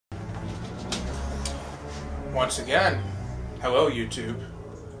Once again, hello YouTube.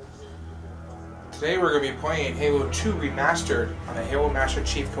 Today we're going to be playing Halo 2 Remastered on the Halo Master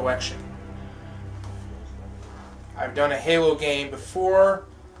Chief Collection. I've done a Halo game before,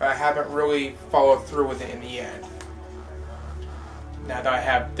 but I haven't really followed through with it in the end. Now that I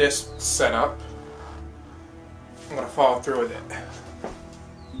have this set up, I'm going to follow through with it.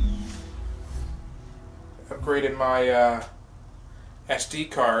 Upgraded my SD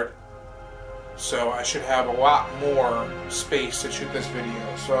card, so I should have a lot more space to shoot this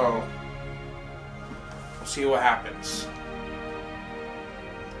video, so we'll see what happens.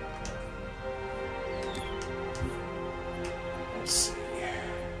 Let's see.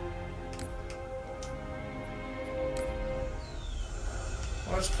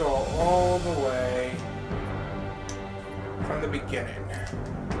 Let's go all the way from the beginning.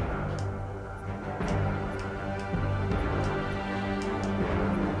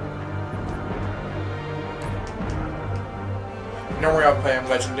 Normally I'll play on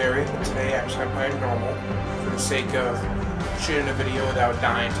Legendary, but today I'm just going to play on Normal for the sake of shooting a video without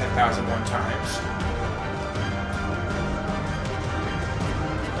dying 10,001 times.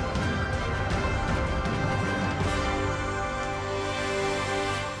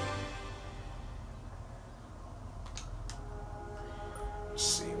 Let's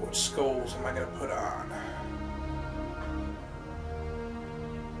see, what skulls am I going to put on?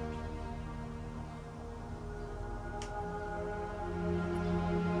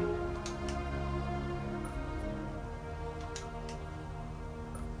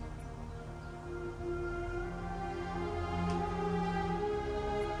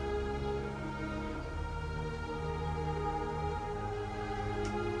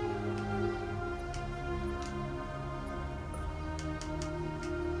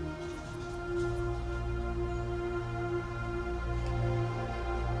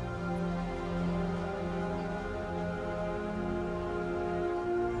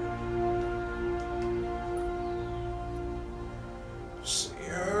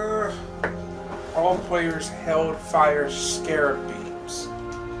 All players held fire scarab beams.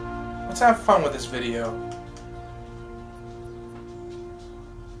 Let's have fun with this video.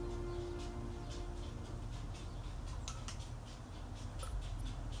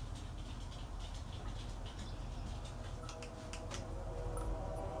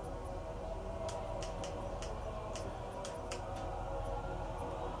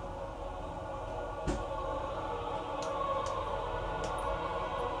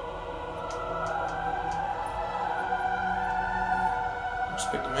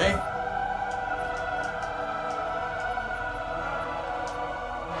 Good to me.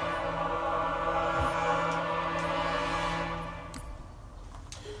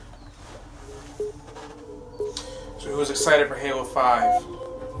 So who was excited for Halo 5?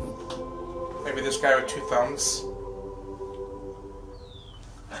 Maybe this guy with 2 thumbs?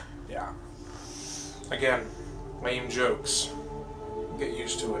 Yeah. Again, lame jokes. Get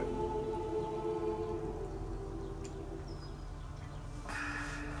used to it.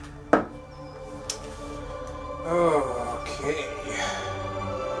 Okay.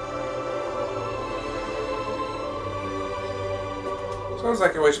 Sounds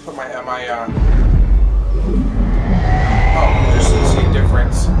like I always put my oh, just to see a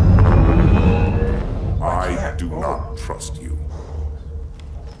difference. I do not trust you.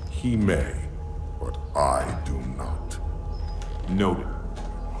 He may, but I do not. Noted.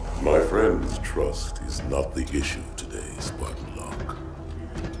 My friend's trust is not the issue today, Spartan Locke.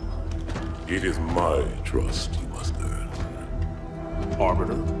 It is my trust you must earn.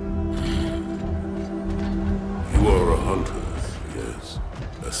 Arbiter? You are a hunter, yes.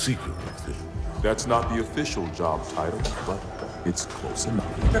 A seeker of things. That's not the official job title, but it's close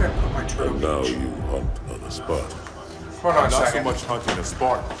enough. Better put my turtle And now cage. you hunt other Spartans. Hold on a Not so second. much hunting a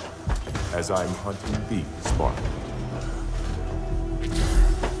Spartan, as I'm hunting the Spartan.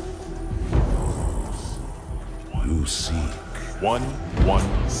 You seek.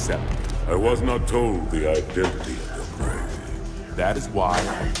 117. I was not told the identity of your prey. That is why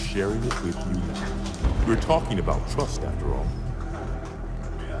I'm sharing it with you now. We're talking about trust, after all.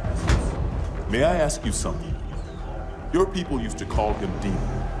 May I ask you something? Your people used to call him Demon.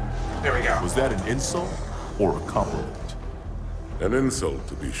 There we go. Was that an insult or a compliment? An insult,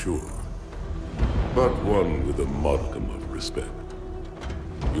 to be sure, but one with a modicum of respect.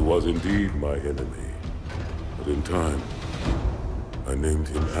 He was indeed my enemy, but in time, I named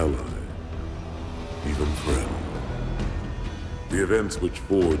him ally, even friend. The events which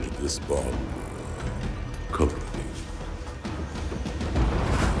forged this bond were comforting.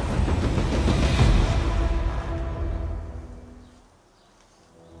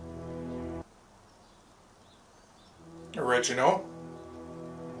 Original.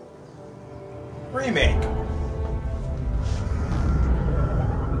 Remake.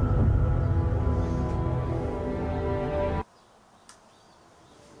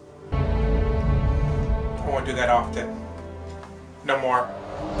 I won't do that often. No more.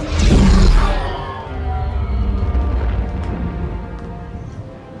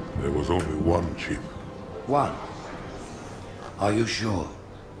 There was only one chip. One. Are you sure?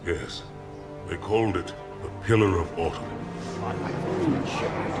 Yes. They called it the Pillar of Autumn.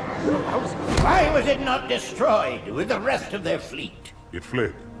 Why was it not destroyed with the rest of their fleet? It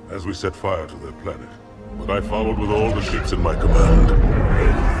fled as we set fire to their planet. But I followed with all the ships in my command.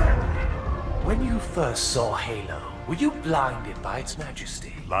 When you first saw Halo, were you blinded by its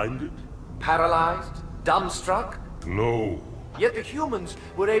majesty? Blinded? Paralyzed? Dumbstruck? No. Yet the humans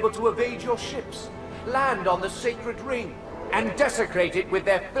were able to evade your ships, land on the sacred ring, and desecrate it with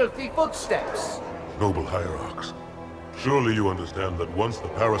their filthy footsteps. Noble hierarchs, surely you understand that once the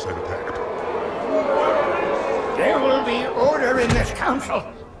parasite attacked... There will be order in this council.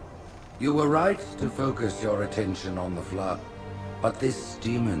 You were right to focus your attention on the Flood. But this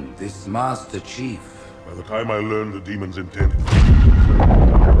demon, this Master Chief... By the time I learned the demon's intent,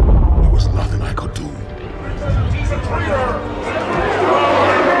 there was nothing I could do.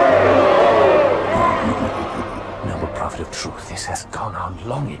 Noble Prophet of Truth, this has gone on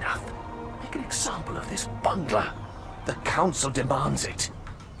long enough. Make an example of this bungler. The Council demands it.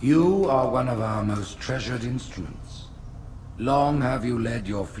 You are one of our most treasured instruments. Long have you led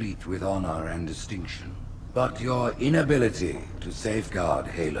your fleet with honor and distinction. But your inability to safeguard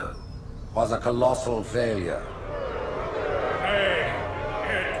Halo was a colossal failure.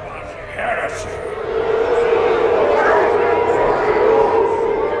 It was heresy.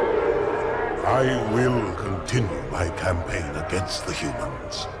 I will continue my campaign against the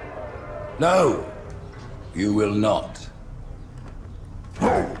humans. No, you will not.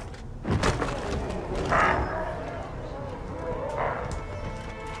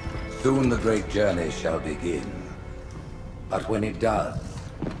 Soon the great journey shall begin. But when it does,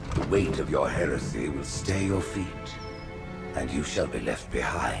 the weight of your heresy will stay your feet, and you shall be left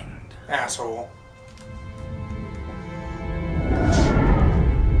behind. Asshole.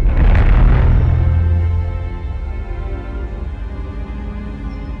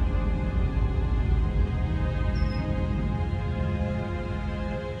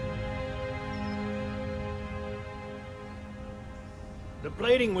 The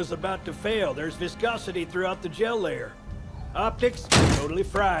plating was about to fail. There's viscosity throughout the gel layer. Optics, totally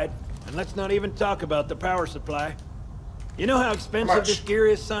fried. And let's not even talk about the power supply. You know how expensive this gear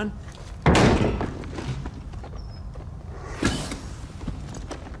is, son?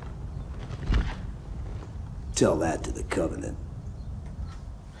 Tell that to the Covenant.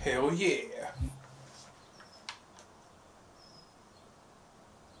 Hell yeah.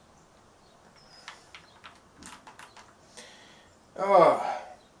 Oh.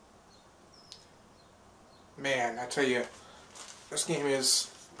 Man, I tell you, this game is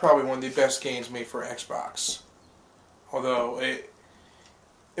probably one of the best games made for Xbox. Although it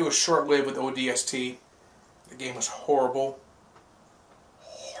was short-lived with ODST. The game was horrible.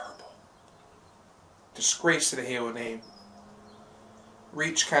 Horrible. Disgrace to the Halo name.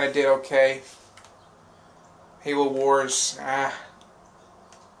 Reach kind of did okay. Halo Wars, I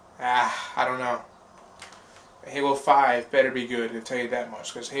don't know. Halo 5 better be good, I'll tell you that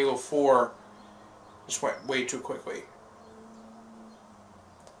much, because Halo 4 just went way too quickly.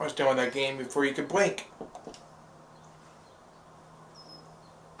 I was done with that game before you could blink.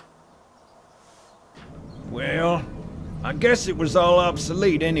 Well, I guess it was all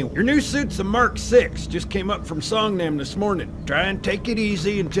obsolete anyway. Your new suit's a Mark 6, just came up from Songnam this morning. Try and take it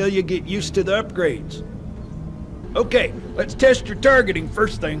easy until you get used to the upgrades. Okay, let's test your targeting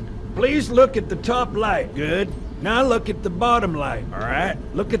first thing. Please look at the top light. Good. Now look at the bottom light, alright?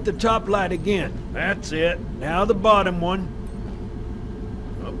 Look at the top light again. That's it. Now the bottom one.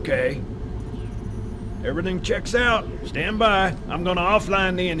 Okay. Everything checks out. Stand by. I'm gonna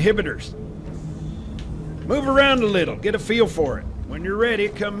offline the inhibitors. Move around a little. Get a feel for it. When you're ready,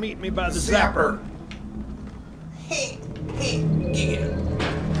 come meet me by the zapper. Hey, yeah.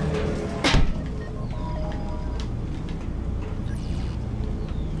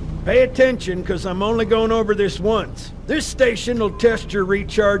 Pay attention, because I'm only going over this once. This station will test your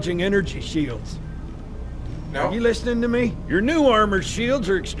recharging energy shields. No. Are you listening to me? Your new armor shields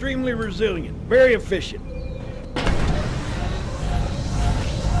are extremely resilient, very efficient.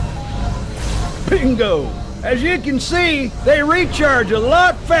 Bingo! As you can see, they recharge a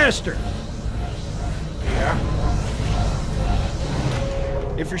lot faster. Yeah.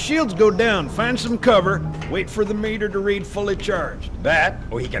 If your shields go down, find some cover, Wait for the meter to read fully charged. That,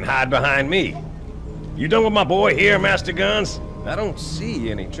 or he can hide behind me. You done with my boy here, Master Guns? I don't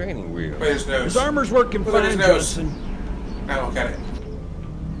see any training wheels. Look at his nose. His armor's working Look at his fine, nose. Johnson. Now look at it.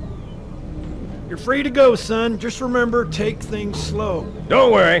 You're free to go, son. Just remember, take things slow.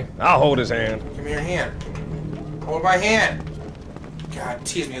 Don't worry, I'll hold his hand. Give me your hand. Hold my hand. God,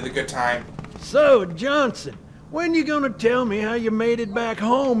 tease me with a good time. So, Johnson, when you gonna tell me how you made it back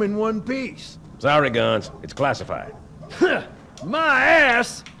home in one piece? Sorry, Guns. It's classified. My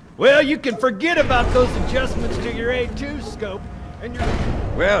ass! Well, you can forget about those adjustments to your A2 scope, and your...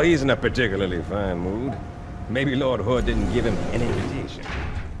 Well, he's in a particularly fine mood. Maybe Lord Hood didn't give him an invitation.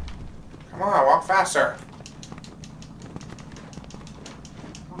 Come on, walk faster.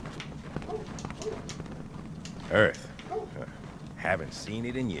 Earth. Haven't seen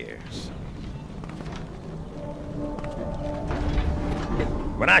it in years.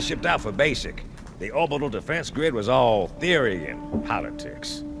 When I shipped out for basic, the orbital defense grid was all theory and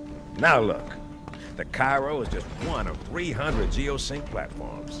politics. Now look, the Cairo is just one of 300 geosync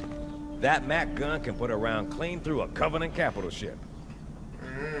platforms. That Mac gun can put a round clean through a Covenant capital ship.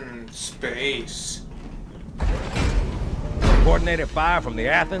 Space. Coordinated fire from the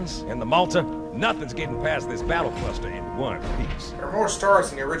Athens and the Malta, nothing's getting past this battle cluster in one piece. There are more stars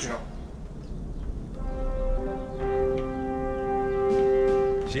than the original.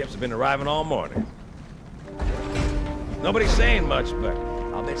 Ships have been arriving all morning. Nobody's saying much, but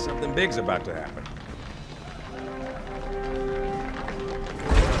I'll bet something big's about to happen.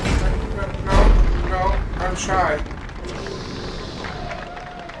 No, I'm shy.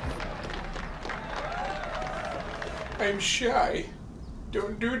 I'm shy.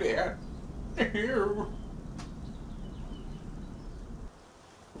 Don't do that.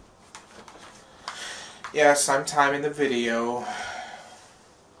 Yes, I'm timing the video.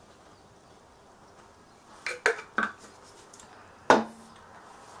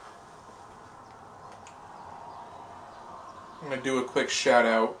 I'm going to do a quick shout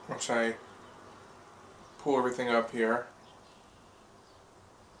out once I pull everything up here.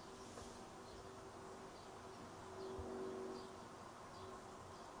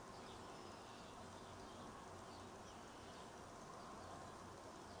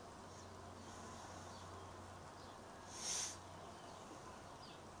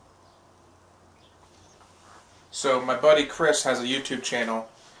 So my buddy Chris has a YouTube channel.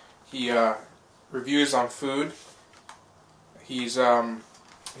 He reviews on food. His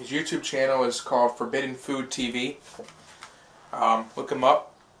YouTube channel is called Forbidden Food TV. Look him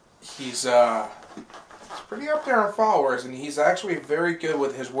up. He's pretty up there on followers, and he's actually very good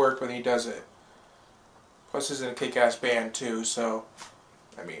with his work when he does it. Plus, he's in a kick-ass band too. So,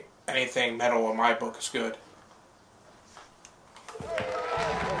 I mean, anything metal in my book is good.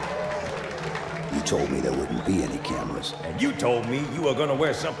 You told me there wouldn't be any cameras. And you told me you were gonna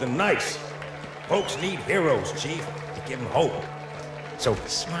wear something nice. Folks need heroes, Chief, to give them hope. So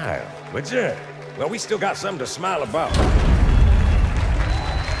smile, would you? Well, we still got something to smile about.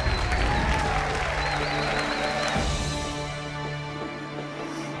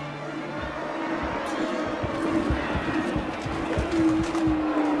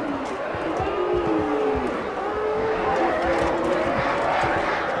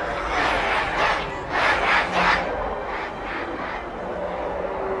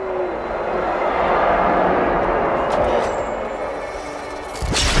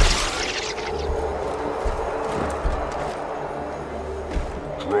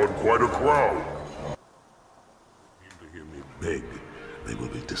 Quite a crowd. Seem to hear me beg. They will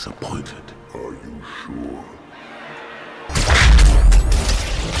be disappointed. Are you sure?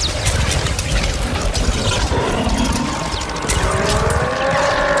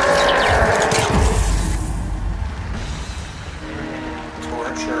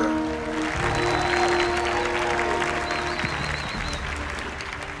 Torture.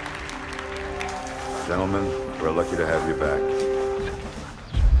 Gentlemen, we're lucky to have you back.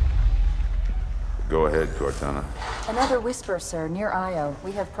 Go ahead, Cortana. Another whisper, sir, near Io.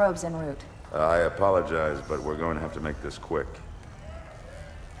 We have probes en route. I apologize, but we're going to have to make this quick.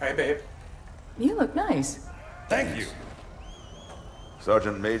 Hi, babe. You look nice. Thank you.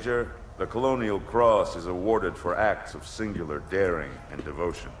 Sergeant Major, the Colonial Cross is awarded for acts of singular daring and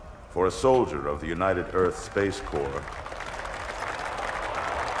devotion. For a soldier of the United Earth Space Corps.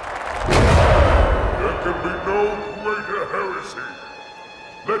 There can be no greater heresy.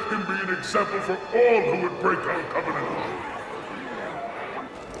 Let him be an example for all who would break our covenant.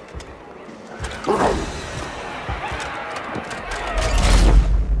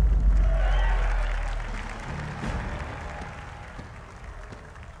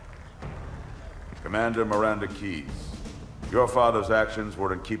 Commander Miranda Keyes, your father's actions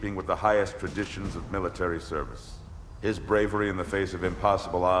were in keeping with the highest traditions of military service. His bravery in the face of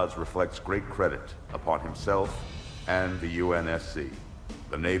impossible odds reflects great credit upon himself and the UNSC.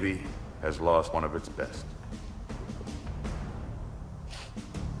 The Navy has lost one of its best.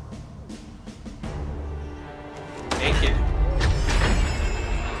 Naked.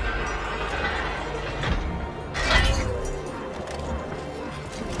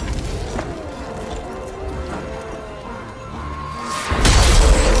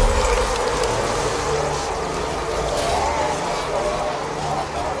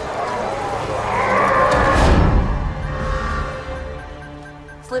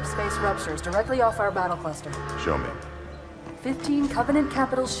 Slip space ruptures directly off our battle cluster. Show me. 15 Covenant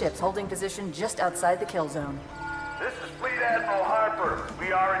capital ships holding position just outside the kill zone. This is Fleet Admiral Harper.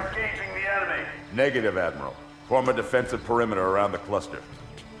 We are engaging the enemy. Negative, Admiral. Form a defensive perimeter around the cluster.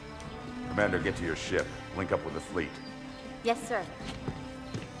 Commander, get to your ship. Link up with the fleet. Yes, sir.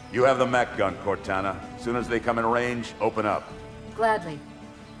 You have the mech gun, Cortana. As soon as they come in range, open up. Gladly.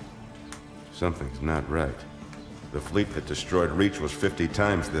 Something's not right. The fleet that destroyed Reach was 50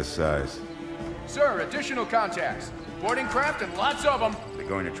 times this size. Sir, additional contacts. Boarding craft and lots of them. They're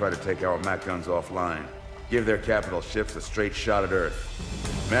going to try to take our mech guns offline. Give their capital ships a straight shot at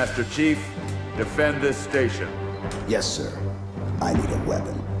Earth. Master Chief, defend this station. Yes, sir. I need a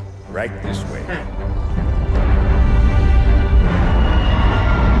weapon. Right this way.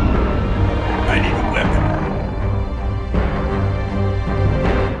 I need a weapon.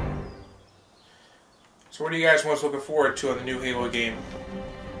 So what are you guys most looking forward to on the new Halo game?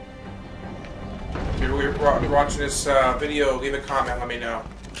 If you're watching this video, leave a comment, let me know.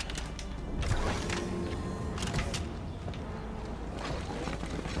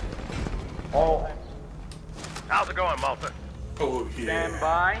 All. How's it going, Malta? Oh, yeah. Stand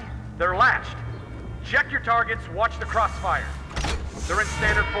by. They're latched. Check your targets, watch the crossfire. They're in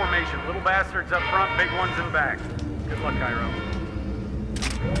standard formation. Little bastards up front, big ones in back. Good luck, Cairo.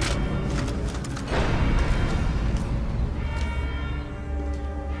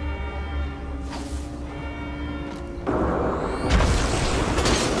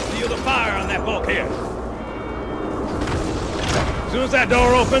 Feel the fire on that bulkhead. As soon as that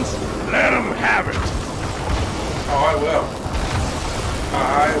door opens, let them have it. Oh, I will.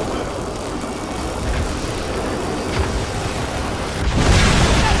 I will.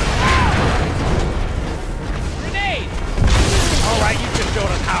 Grenade! All right, you just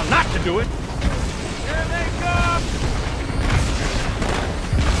showed us how not to do it. Here they come!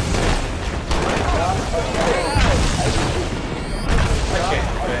 I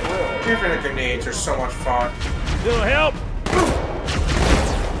can't do it. Different grenades are so much fun. Little help?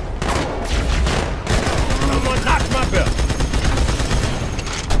 Someone knocked my belt.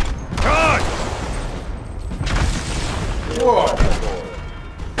 Charge! Whoa!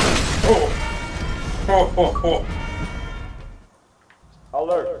 Oh! Oh, oh, oh.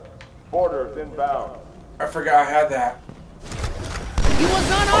 Alert. Borders inbound. I forgot I had that. He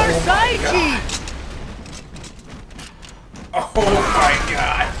was on our side, Chief! Oh my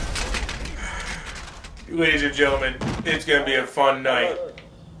god! Ladies and gentlemen, it's gonna be a fun night.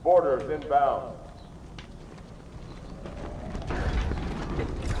 Borders inbound.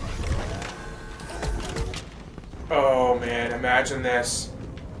 Oh man, imagine this.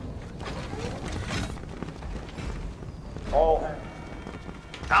 All hands.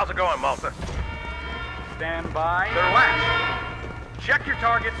 How's it going, Malta? Stand by. They're latched. Check your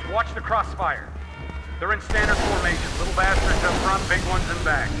targets, watch the crossfire. They're in standard formation. Little bastards up front, big ones in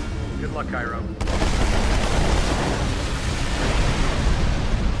back. Good luck, Cairo.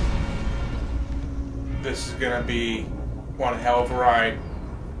 This is gonna be one hell of a ride.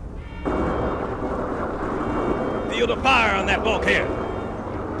 Feel the fire on that bulkhead.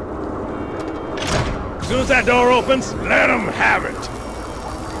 As soon as that door opens, let them have it.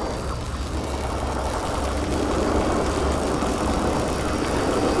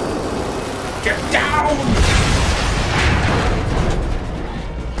 Get down!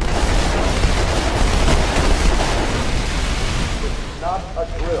 Not a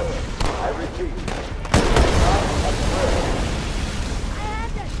drill. I repeat. Not a drill. I had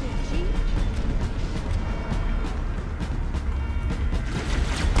that shit, Chief.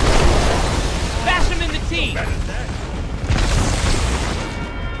 Bash him in the teeth!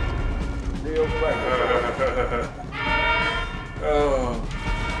 Steel pressure. Oh.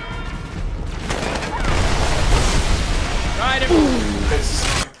 Right, This,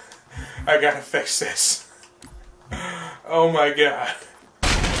 I gotta fix this. Oh my god.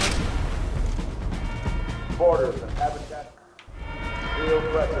 Borders and habitat. Steel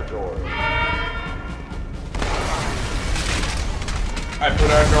pressure doors. I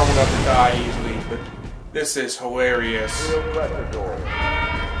put on normal enough to die easily, but this is hilarious.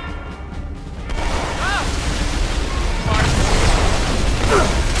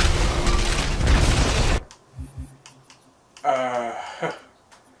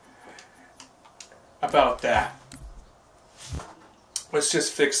 About that. Let's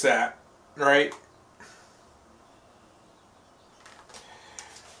just fix that, right?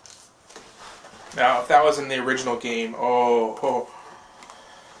 Now, if that was in the original game, oh,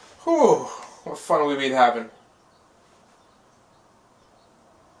 what fun we'd be having.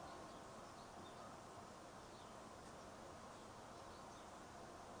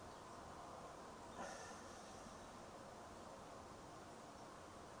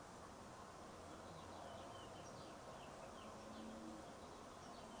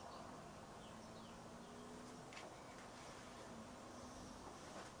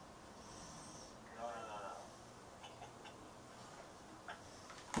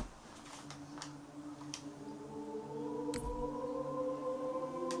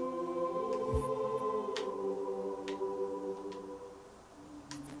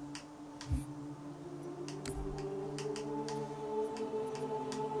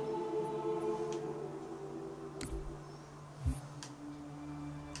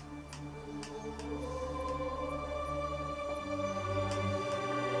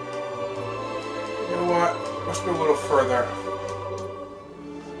 Let's go a little further.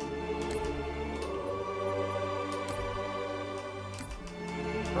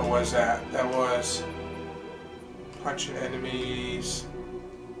 Or was that? That was punching enemies.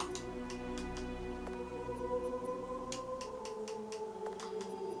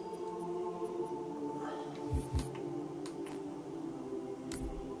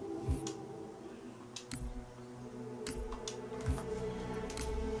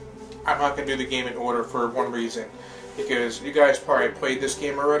 I'm not going to do the game in order for one reason. Because you guys probably played this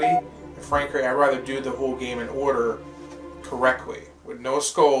game already. And frankly, I'd rather do the whole game in order correctly. With no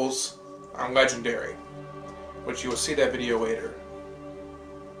skulls on Legendary. Which you will see that video later.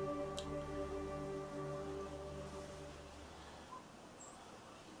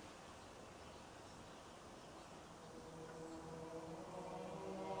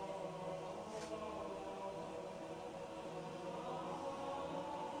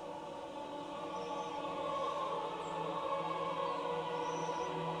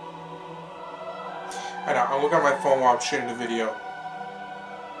 I know, I'm looking at my phone while I'm shooting the video.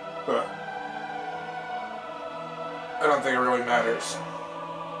 But I don't think it really matters.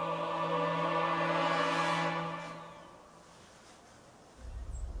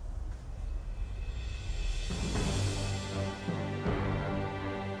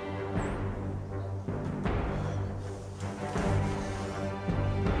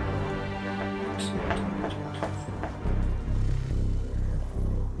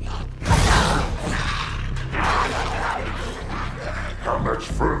 How much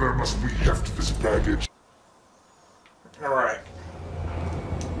further must we heft this baggage? Alright.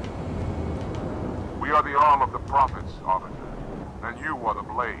 We are the arm of the prophets, Arbiter, and you are the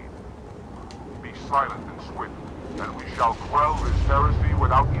blade. Be silent and swift, and we shall quell this heresy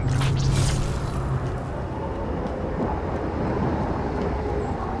without incident.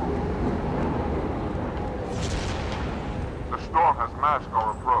 The storm has masked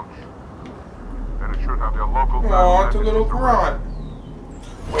our approach, and it should have their local battle. Oh, it's a little grunt.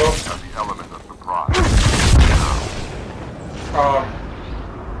 Well, have the element of surprise.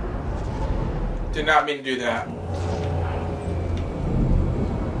 Did not mean to do that.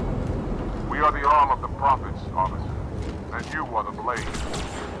 We are the arm of the prophets, Arbiter, and you are the blade.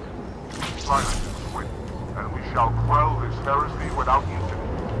 Silent and swift, and we shall quell this heresy without incident.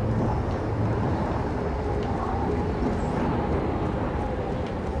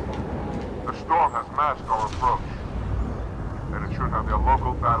 The storm has masked our approach, and it should have their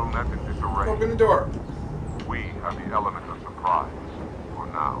local battle net in disarray. Open the door. We have the element of surprise, for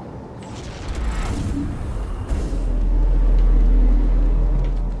now.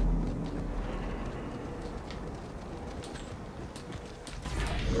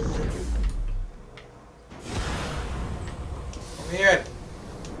 I'm in.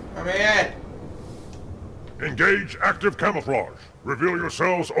 I'm in. Engage active camouflage. Reveal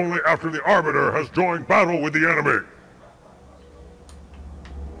yourselves only after the Arbiter has joined battle with the enemy.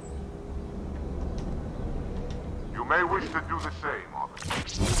 You may wish to do the same, Arbiter.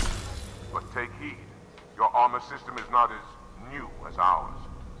 But take heed. Your armor system is not as new as ours.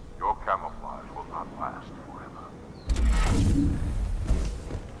 Your camouflage will not last forever.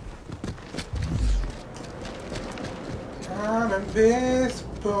 I'm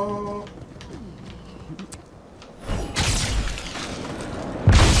invisible.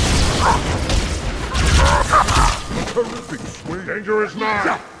 terrific swing. Danger is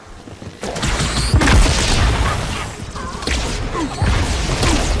nigh.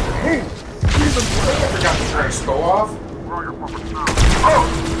 I forgot to turn his skull off.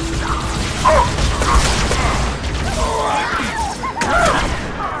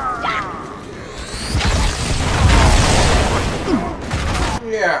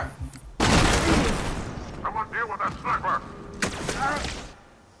 Yeah. Someone deal with that sniper.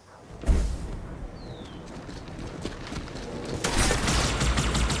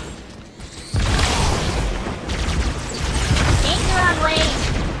 Danger on way.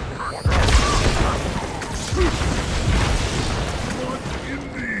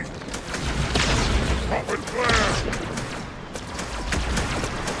 Open flare.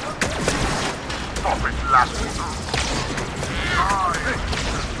 Stop it, last one.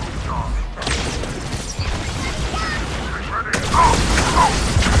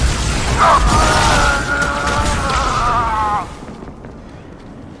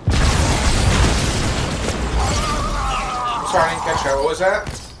 Sorry, I didn't catch that. What was that?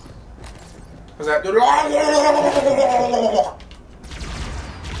 Was that?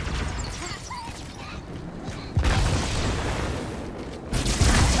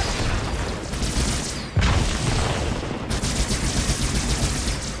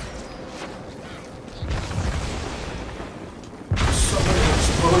 So many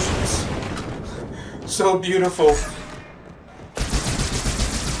explosions. So beautiful.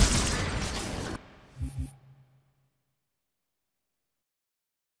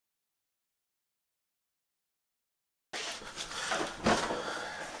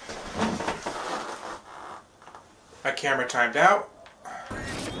 My camera timed out.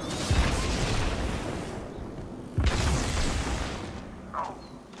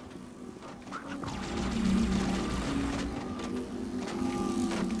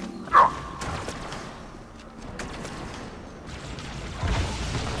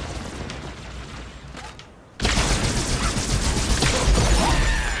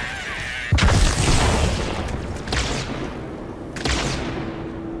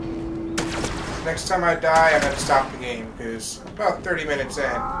 Next time I die, I have to stop the game because about 30 minutes in.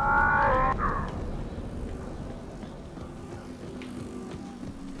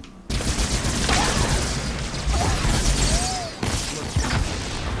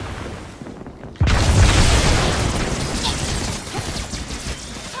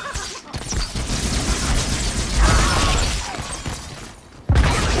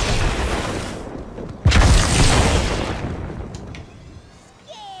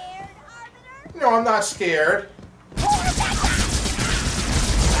 No, I'm not scared.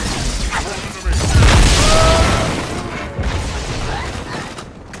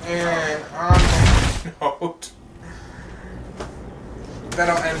 And on that note,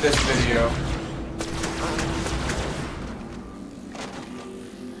 that'll end this video.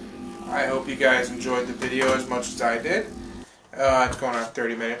 I hope you guys enjoyed the video as much as I did. It's going on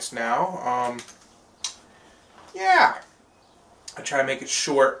 30 minutes now. Yeah. I try to make it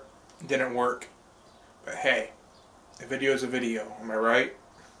short. Didn't work. But hey, a video is a video, am I right?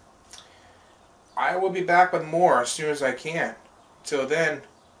 I will be back with more as soon as I can. Till then,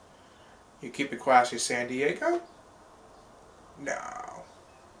 you keep it classy, San Diego? No.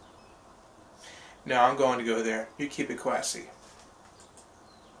 No, I'm going to go there. You keep it classy.